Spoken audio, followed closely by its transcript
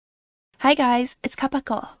Hi guys, it's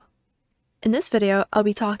Kappako. In this video, I'll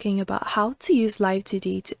be talking about how to use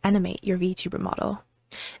Live2d to animate your VTuber model.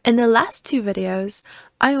 In the last two videos,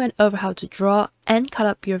 I went over how to draw and cut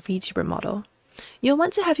up your VTuber model. You'll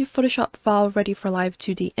want to have your Photoshop file ready for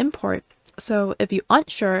Live2d import, so if you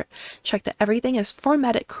aren't sure, check that everything is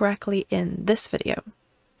formatted correctly in this video.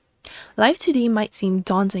 Live2d might seem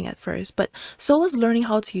daunting at first, but so is learning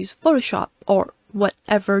how to use Photoshop or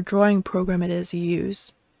whatever drawing program it is you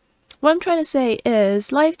use. What I'm trying to say is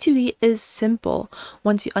Live2d is simple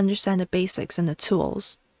once you understand the basics and the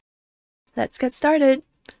tools. Let's get started.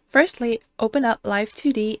 Firstly, open up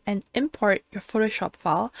Live2d and import your Photoshop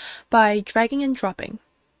file by dragging and dropping,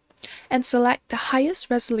 and select the highest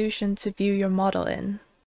resolution to view your model in.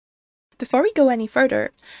 Before we go any further,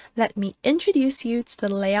 let me introduce you to the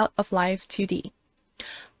layout of Live2d.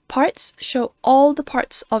 Parts show all the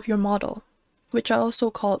parts of your model, which are also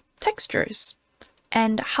called textures,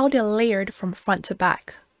 and how they're layered from front to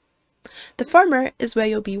back. Deformer is where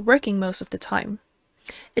you'll be working most of the time.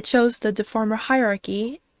 It shows the deformer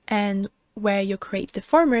hierarchy and where you'll create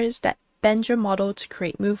deformers that bend your model to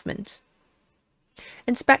create movement.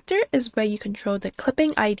 Inspector is where you control the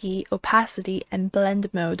clipping ID, opacity, and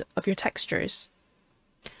blend mode of your textures.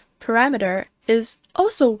 Parameter is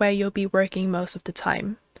also where you'll be working most of the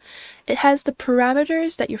time. It has the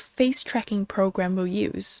parameters that your face tracking program will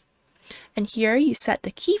use. And here you set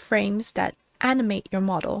the keyframes that animate your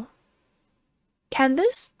model.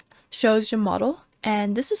 Canvas shows your model,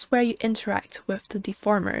 and this is where you interact with the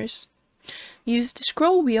deformers. Use the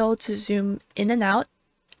scroll wheel to zoom in and out,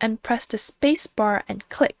 and press the space bar and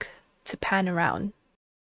click to pan around.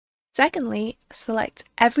 Secondly, select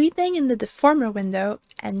everything in the deformer window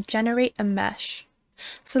and generate a mesh.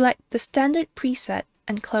 Select the standard preset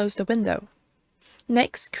and close the window.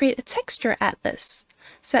 Next, create a texture atlas.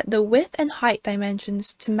 Set the width and height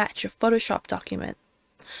dimensions to match your Photoshop document.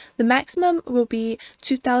 The maximum will be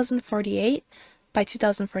 2048 by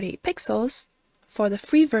 2048 pixels for the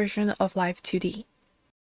free version of Live2d.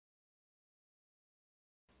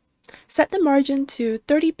 Set the margin to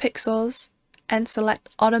 30 pixels and select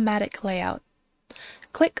Automatic Layout.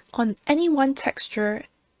 Click on any one texture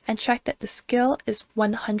and check that the scale is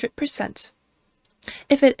 100%.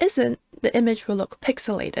 If it isn't, the image will look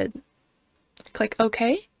pixelated. Click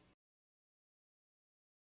OK.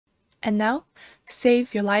 And now,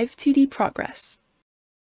 save your Live2d progress.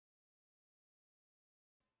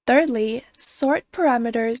 Thirdly, sort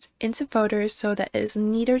parameters into folders so that it is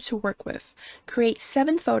neater to work with. Create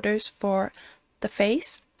 7 folders for the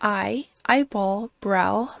face, eye, eyeball,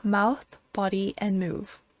 brow, mouth, body, and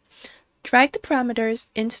move. Drag the parameters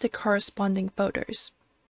into the corresponding folders.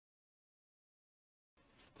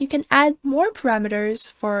 You can add more parameters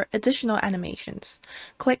for additional animations.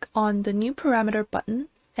 Click on the New Parameter button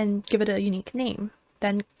and give it a unique name,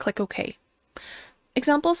 then click OK.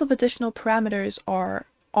 Examples of additional parameters are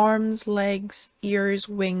arms, legs, ears,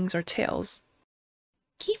 wings, or tails.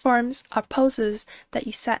 Keyforms are poses that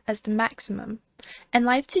you set as the maximum, and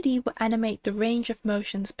Live2d will animate the range of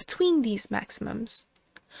motions between these maximums.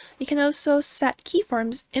 You can also set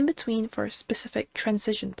keyforms in between for specific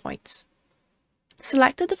transition points.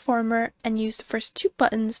 Select the deformer and use the first 2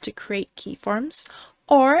 buttons to create keyforms,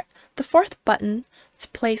 or the 4th button to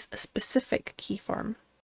place a specific keyform.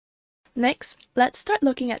 Next, let's start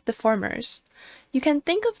looking at deformers. You can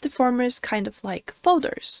think of deformers kind of like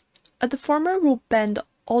folders. A deformer will bend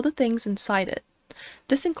all the things inside it.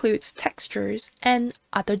 This includes textures and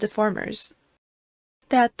other deformers.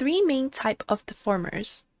 There are 3 main types of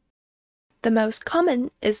deformers. The most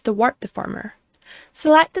common is the warp deformer.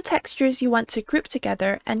 Select the textures you want to group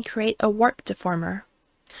together and create a warp deformer.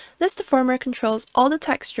 This deformer controls all the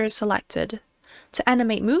textures selected. To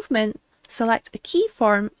animate movement, select a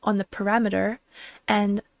keyform on the parameter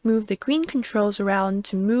and move the green controls around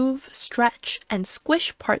to move, stretch, and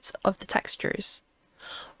squish parts of the textures.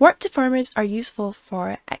 Warp deformers are useful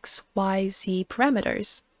for X, Y, Z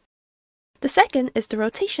parameters. The second is the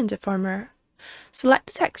rotation deformer. Select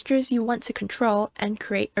the textures you want to control and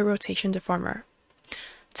create a rotation deformer.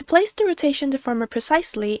 To place the rotation deformer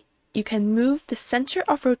precisely, you can move the center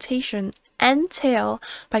of rotation and tail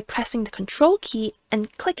by pressing the Control key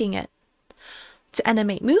and clicking it. To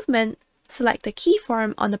animate movement, select the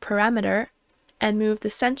keyform on the parameter and move the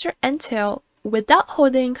center and tail without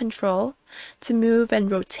holding Control to move and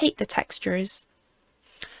rotate the textures.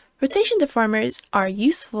 Rotation deformers are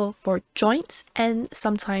useful for joints and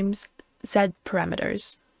sometimes Z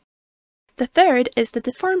parameters. The third is the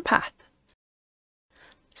deform path.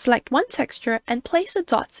 Select one texture and place the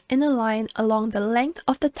dots in a line along the length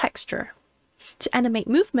of the texture. To animate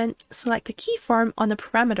movement, select the keyform on the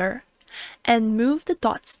parameter and move the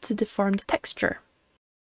dots to deform the texture.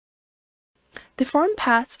 Deform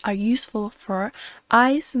paths are useful for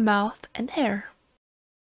eyes, mouth, and hair.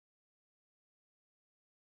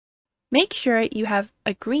 Make sure you have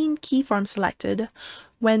a green keyform selected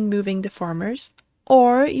when moving deformers,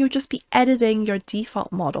 or you'll just be editing your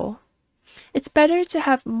default model. It's better to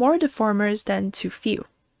have more deformers than too few.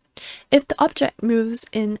 If the object moves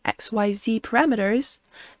in XYZ parameters,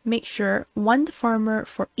 make sure one deformer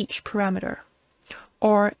for each parameter,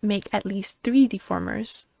 or make at least 3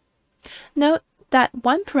 deformers. Note that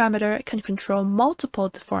one parameter can control multiple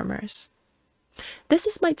deformers. This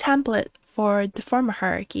is my template for deformer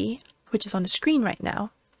hierarchy, which is on the screen right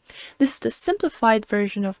now. This is the simplified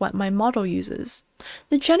version of what my model uses.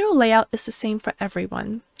 The general layout is the same for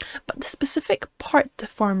everyone, but the specific part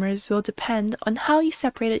deformers will depend on how you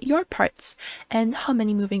separated your parts and how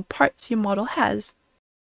many moving parts your model has.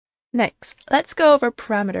 Next, let's go over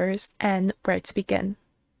parameters and where to begin.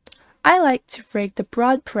 I like to rig the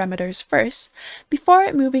broad parameters first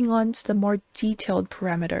before moving on to the more detailed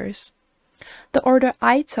parameters. The order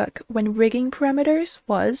I took when rigging parameters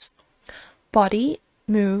was body,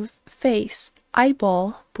 move, face,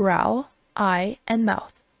 eyeball, brow, eye, and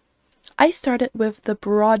mouth. I started with the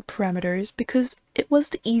broad parameters because it was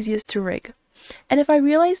the easiest to rig, and if I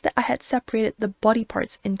realized that I had separated the body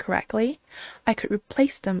parts incorrectly, I could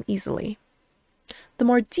replace them easily. The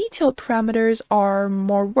more detailed parameters are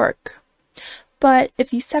more work, but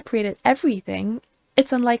if you separated everything,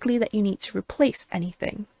 it's unlikely that you need to replace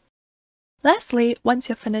anything. Lastly, once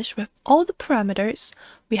you're finished with all the parameters,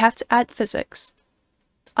 we have to add physics.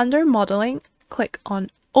 Under Modeling, click on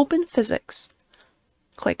Open Physics.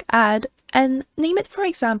 Click Add, and name it, for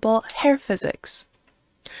example, Hair Physics.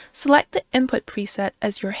 Select the input preset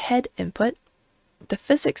as your head input, the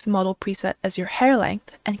physics model preset as your hair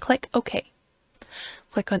length, and click OK.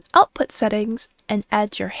 Click on Output Settings and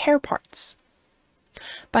add your hair parts.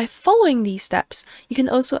 By following these steps, you can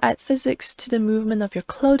also add physics to the movement of your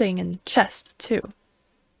clothing and chest too.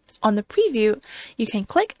 On the preview, you can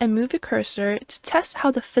click and move your cursor to test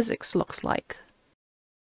how the physics looks like.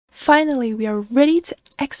 Finally, we are ready to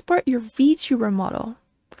export your Vtuber model.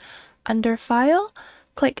 Under File,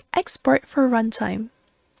 click Export for Runtime.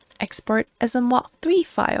 Export as a Mach 3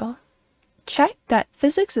 file. Check that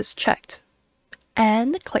physics is checked,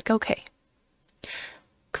 and click OK.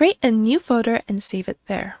 Create a new folder and save it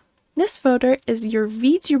there. This folder is your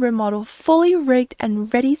Vtuber model fully rigged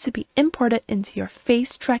and ready to be imported into your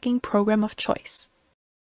face tracking program of choice.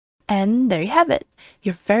 And there you have it,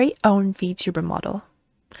 your very own Vtuber model.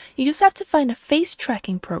 You just have to find a face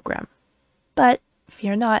tracking program. But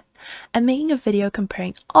fear not, I'm making a video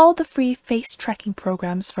comparing all the free face tracking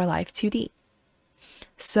programs for Live2d.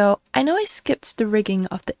 So I know I skipped the rigging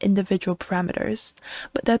of the individual parameters,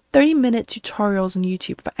 but there are 30-minute tutorials on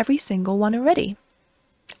YouTube for every single one already.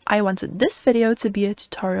 I wanted this video to be a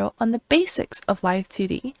tutorial on the basics of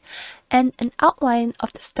Live2d and an outline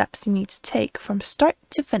of the steps you need to take from start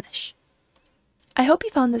to finish. I hope you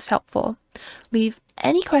found this helpful. Leave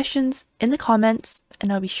any questions in the comments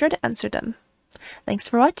and I'll be sure to answer them. Thanks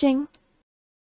for watching!